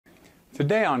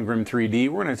Today on Grim 3D,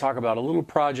 we're going to talk about a little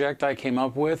project I came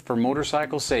up with for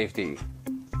motorcycle safety.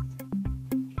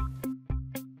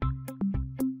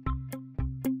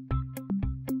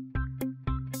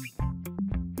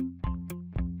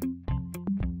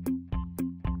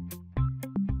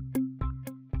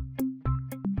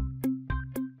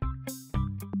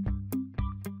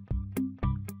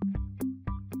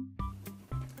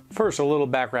 First, a little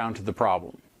background to the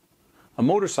problem. A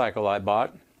motorcycle I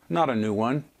bought, not a new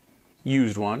one,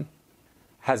 used one,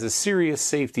 has a serious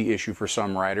safety issue for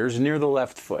some riders near the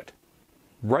left foot.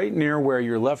 Right near where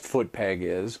your left foot peg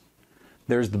is,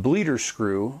 there's the bleeder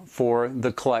screw for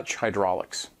the clutch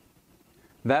hydraulics.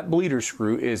 That bleeder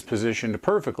screw is positioned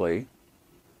perfectly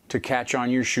to catch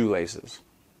on your shoelaces.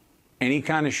 Any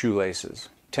kind of shoelaces,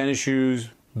 tennis shoes,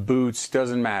 boots,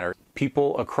 doesn't matter.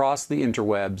 People across the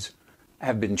interwebs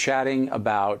have been chatting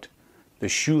about the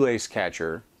shoelace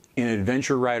catcher in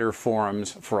adventure rider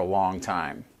forums for a long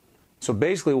time. So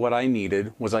basically what I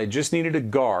needed was I just needed a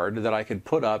guard that I could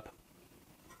put up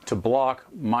to block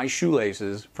my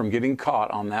shoelaces from getting caught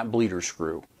on that bleeder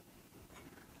screw.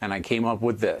 And I came up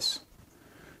with this.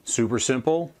 Super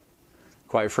simple.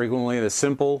 Quite frequently the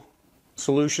simple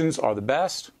solutions are the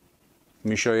best.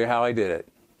 Let me show you how I did it.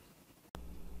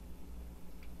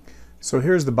 So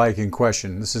here's the bike in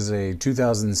question. This is a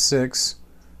 2006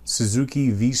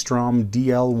 Suzuki V-Strom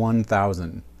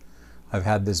DL1000. I've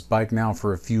had this bike now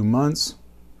for a few months,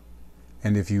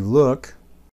 and if you look,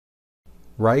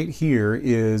 right here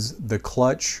is the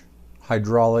clutch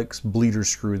hydraulics bleeder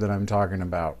screw that I'm talking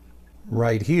about.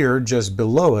 Right here, just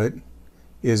below it,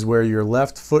 is where your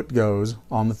left foot goes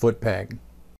on the foot peg.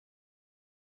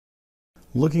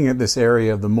 Looking at this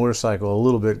area of the motorcycle a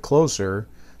little bit closer,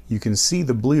 you can see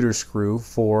the bleeder screw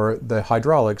for the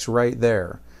hydraulics right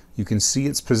there. You can see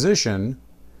its position,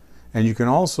 and you can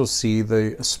also see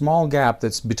the small gap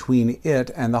that's between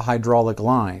it and the hydraulic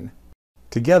line.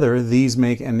 Together, these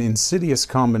make an insidious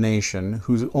combination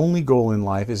whose only goal in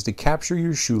life is to capture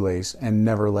your shoelace and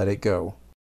never let it go.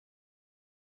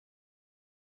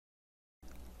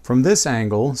 From this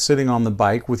angle, sitting on the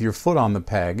bike with your foot on the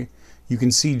peg, you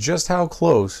can see just how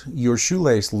close your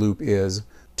shoelace loop is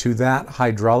to that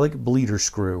hydraulic bleeder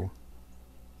screw.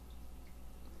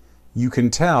 You can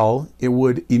tell it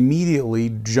would immediately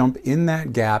jump in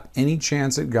that gap any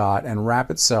chance it got and wrap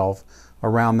itself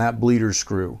around that bleeder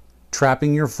screw,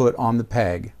 trapping your foot on the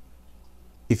peg.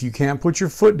 If you can't put your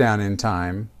foot down in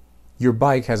time, your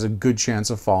bike has a good chance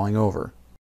of falling over.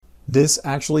 This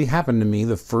actually happened to me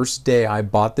the first day I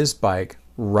bought this bike,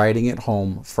 riding it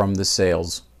home from the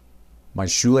sales. My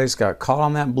shoelace got caught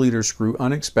on that bleeder screw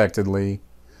unexpectedly.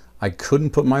 I couldn't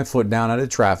put my foot down at a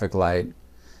traffic light,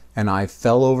 and I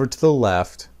fell over to the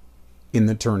left in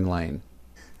the turn lane.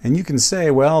 And you can say,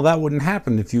 well, that wouldn't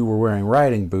happen if you were wearing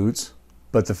riding boots.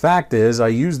 But the fact is, I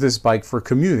use this bike for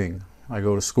commuting. I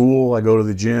go to school, I go to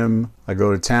the gym, I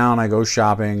go to town, I go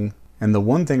shopping. And the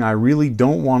one thing I really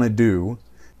don't want to do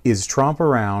is tromp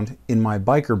around in my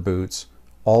biker boots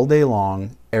all day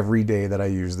long every day that I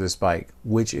use this bike,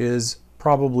 which is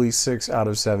probably 6 out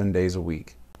of 7 days a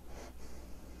week.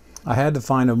 I had to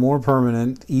find a more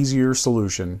permanent, easier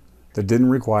solution that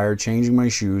didn't require changing my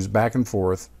shoes back and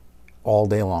forth all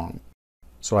day long.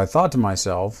 So I thought to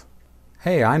myself,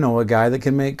 hey, I know a guy that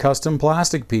can make custom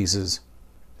plastic pieces.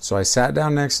 So I sat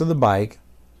down next to the bike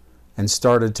and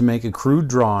started to make a crude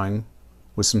drawing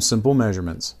with some simple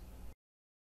measurements.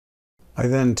 I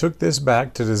then took this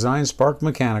back to Design Spark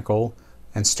Mechanical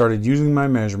and started using my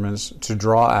measurements to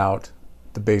draw out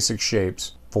the basic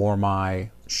shapes for my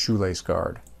shoelace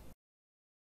guard.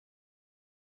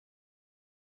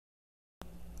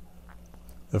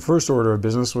 The first order of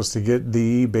business was to get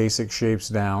the basic shapes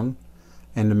down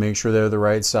and to make sure they're the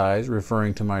right size,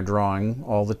 referring to my drawing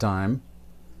all the time.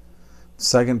 The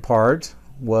second part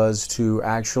was to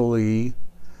actually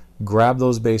grab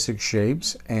those basic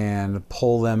shapes and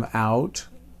pull them out.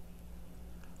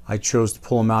 I chose to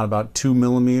pull them out about 2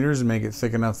 millimeters and make it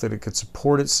thick enough that it could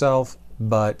support itself,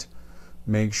 but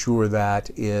make sure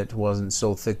that it wasn't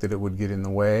so thick that it would get in the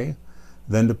way.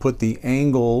 Then to put the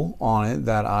angle on it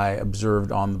that I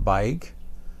observed on the bike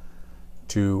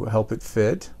to help it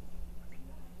fit.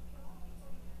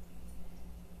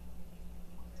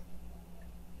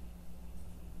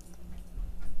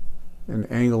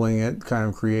 And angling it kind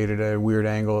of created a weird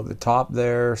angle at the top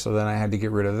there, so then I had to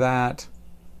get rid of that.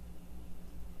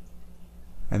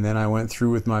 And then I went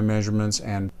through with my measurements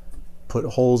and put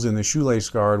holes in the shoelace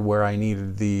guard where I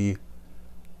needed the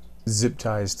zip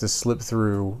ties to slip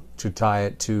through to tie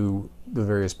it to the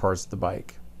various parts of the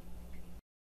bike.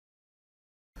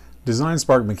 Design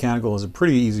Spark Mechanical is a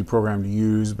pretty easy program to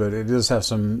use, but it does have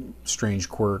some strange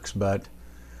quirks. But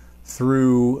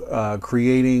through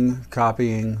creating,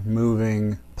 copying,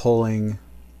 moving, pulling,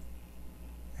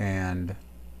 and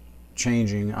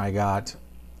changing, I got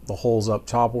the holes up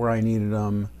top where I needed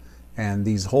them, and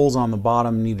these holes on the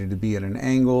bottom needed to be at an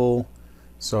angle.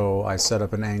 So I set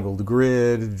up an angled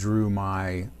grid, drew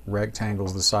my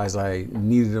rectangles the size I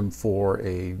needed them for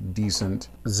a decent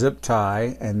zip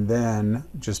tie, and then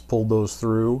just pulled those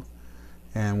through.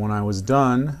 And when I was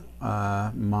done,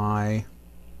 my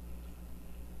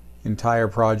entire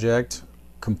project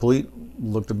complete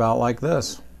looked about like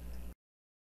this.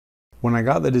 When I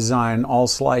got the design all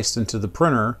sliced into the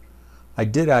printer, I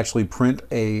did actually print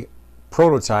a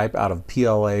prototype out of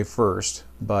PLA first,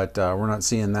 but we're not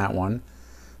seeing that one.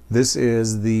 This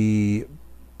is the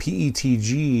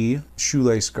PETG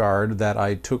shoelace guard that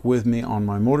I took with me on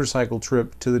my motorcycle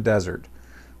trip to the desert,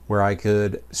 where I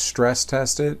could stress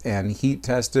test it and heat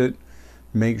test it,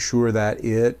 make sure that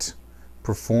it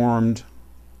performed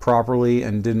properly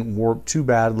and didn't warp too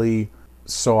badly,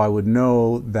 so I would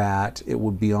know that it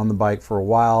would be on the bike for a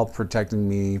while, protecting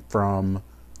me from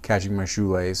catching my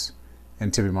shoelace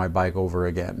and tipping my bike over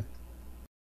again.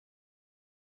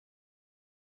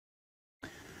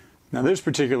 Now this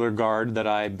particular guard that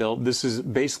I built, this is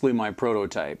basically my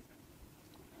prototype.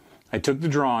 I took the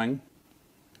drawing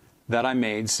that I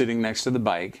made sitting next to the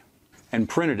bike and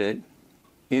printed it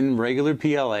in regular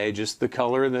PLA, just the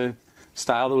color, the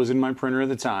style that was in my printer at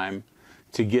the time,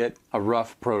 to get a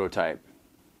rough prototype.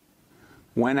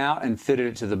 Went out and fitted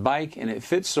it to the bike, and it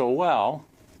fit so well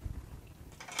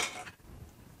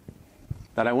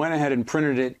that I went ahead and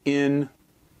printed it in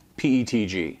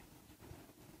PETG.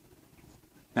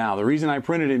 Now, the reason I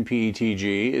printed in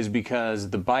PETG is because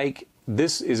the bike,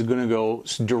 this is going to go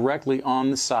directly on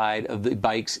the side of the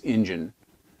bike's engine.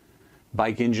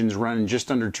 Bike engine's running just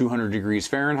under 200 degrees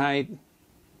Fahrenheit,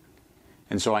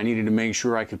 and so I needed to make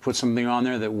sure I could put something on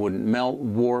there that wouldn't melt,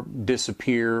 warp,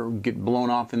 disappear, get blown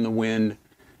off in the wind,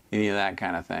 any of that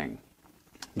kind of thing.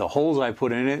 The holes I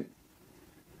put in it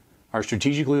are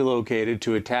strategically located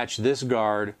to attach this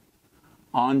guard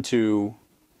onto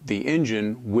the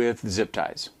engine with zip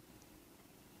ties.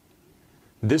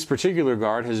 This particular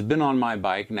guard has been on my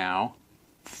bike now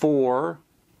for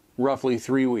roughly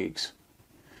 3 weeks.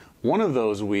 One of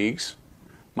those weeks,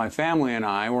 my family and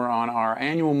I were on our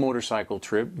annual motorcycle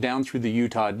trip down through the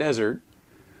Utah desert,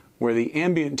 where the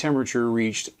ambient temperature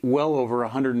reached well over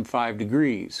 105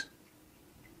 degrees.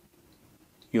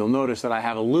 You'll notice that I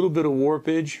have a little bit of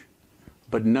warpage,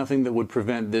 but nothing that would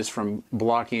prevent this from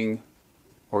blocking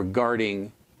or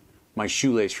guarding my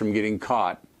shoelace from getting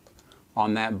caught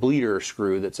on that bleeder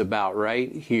screw that's about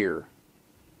right here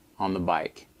on the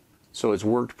bike. So it's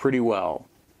worked pretty well.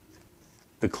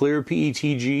 The clear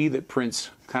PETG that prints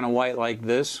kind of white like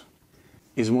this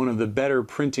is one of the better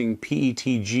printing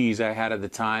PETGs I had at the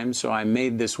time, so I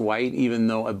made this white even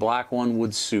though a black one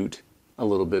would suit a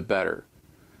little bit better.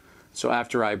 So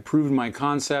after I proved my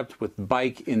concept with the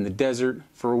bike in the desert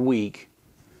for a week,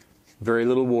 very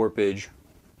little warpage,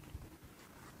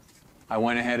 I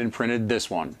went ahead and printed this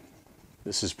one.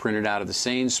 This is printed out of the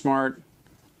Sane Smart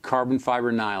carbon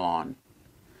fiber nylon,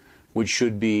 which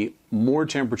should be more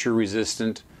temperature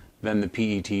resistant than the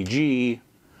PETG,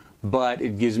 but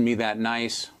it gives me that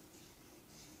nice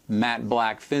matte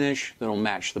black finish that'll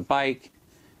match the bike,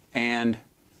 and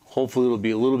hopefully it'll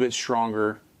be a little bit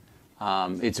stronger.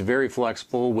 It's very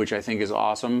flexible, which I think is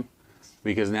awesome,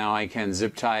 because now I can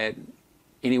zip tie it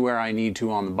anywhere I need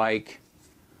to on the bike,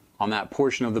 on that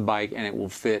portion of the bike, and it will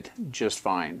fit just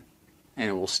fine, and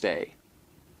it will stay.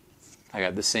 I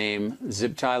got the same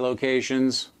zip tie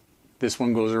locations. This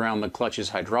one goes around the clutch's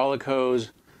hydraulic hose.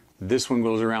 This one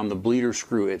goes around the bleeder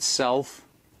screw itself.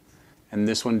 And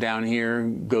this one down here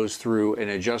goes through an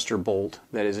adjuster bolt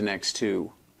that is next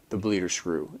to the bleeder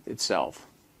screw itself.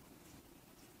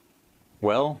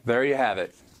 Well, there you have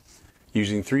it.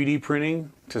 Using 3D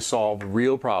printing to solve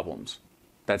real problems.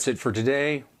 That's it for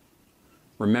today.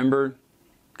 Remember,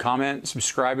 comment,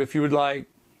 subscribe if you would like.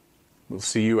 We'll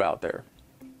see you out there.